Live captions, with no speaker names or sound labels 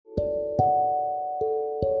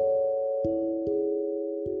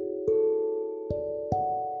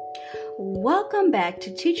Welcome back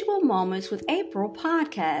to Teachable Moments with April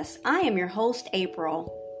podcast. I am your host,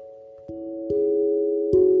 April.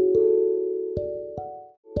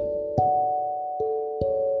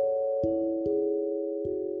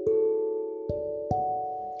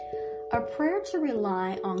 A prayer to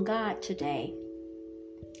rely on God today.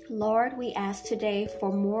 Lord, we ask today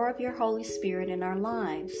for more of your Holy Spirit in our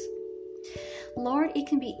lives. Lord, it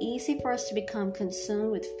can be easy for us to become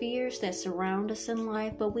consumed with fears that surround us in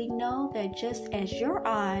life, but we know that just as your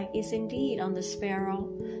eye is indeed on the sparrow,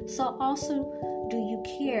 so also do you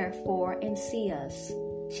care for and see us.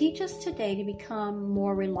 Teach us today to become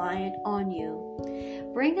more reliant on you.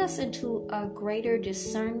 Bring us into a greater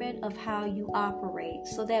discernment of how you operate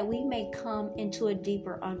so that we may come into a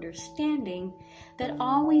deeper understanding that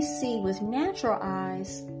all we see with natural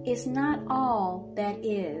eyes is not all that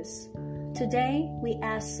is. Today, we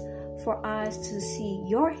ask for eyes to see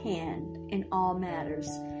your hand in all matters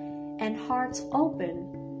and hearts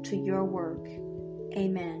open to your work.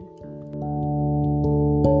 Amen.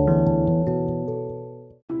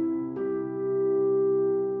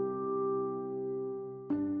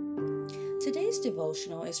 Today's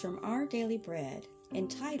devotional is from Our Daily Bread,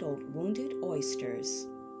 entitled Wounded Oysters.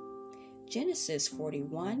 Genesis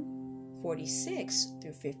 41:46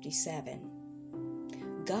 through 57.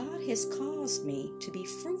 God has caused me to be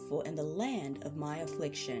fruitful in the land of my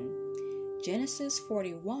affliction. Genesis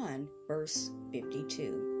 41, verse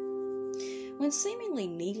 52. When seemingly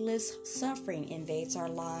needless suffering invades our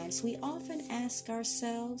lives, we often ask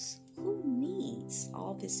ourselves, who needs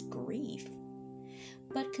all this grief?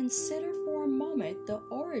 But consider for a moment the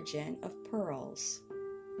origin of pearls.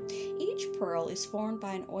 Each pearl is formed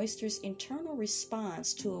by an oyster's internal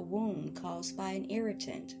response to a wound caused by an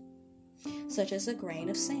irritant, such as a grain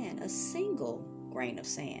of sand, a single grain of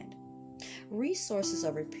sand. Resources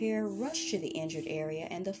of repair rush to the injured area,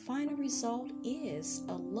 and the final result is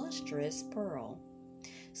a lustrous pearl.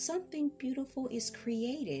 Something beautiful is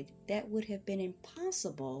created that would have been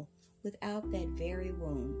impossible without that very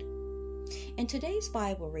wound. In today's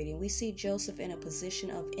Bible reading, we see Joseph in a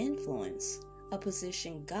position of influence, a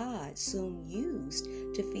position God soon used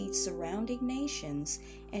to feed surrounding nations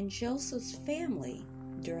and Joseph's family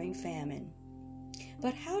during famine.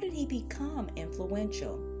 But how did he become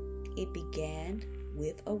influential? It began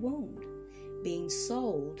with a wound, being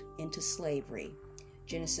sold into slavery,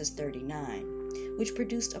 Genesis 39, which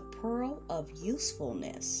produced a pearl of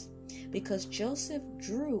usefulness. Because Joseph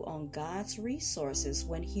drew on God's resources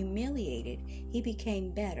when humiliated, he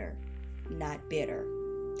became better, not bitter.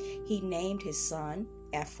 He named his son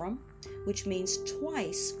Ephraim, which means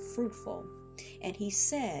twice fruitful, and he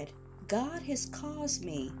said, God has caused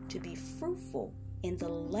me to be fruitful in the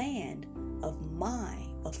land of my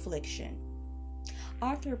affliction.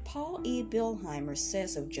 Author Paul E. Bilheimer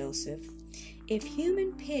says of Joseph, if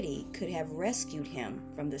human pity could have rescued him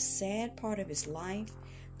from the sad part of his life,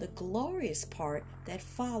 the glorious part that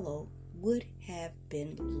followed would have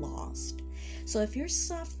been lost. So if you're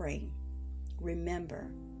suffering,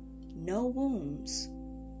 remember, no wounds,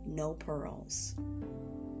 no pearls.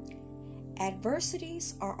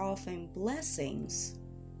 Adversities are often blessings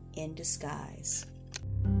in disguise.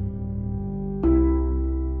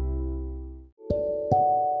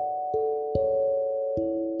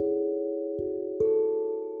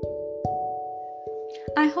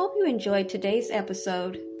 I hope you enjoyed today's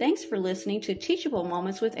episode. Thanks for listening to Teachable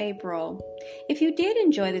Moments with April. If you did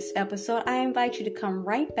enjoy this episode, I invite you to come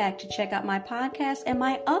right back to check out my podcast and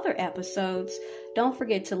my other episodes. Don't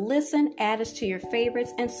forget to listen, add us to your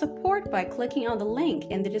favorites, and support by clicking on the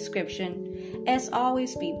link in the description. As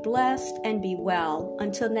always, be blessed and be well.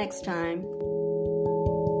 Until next time.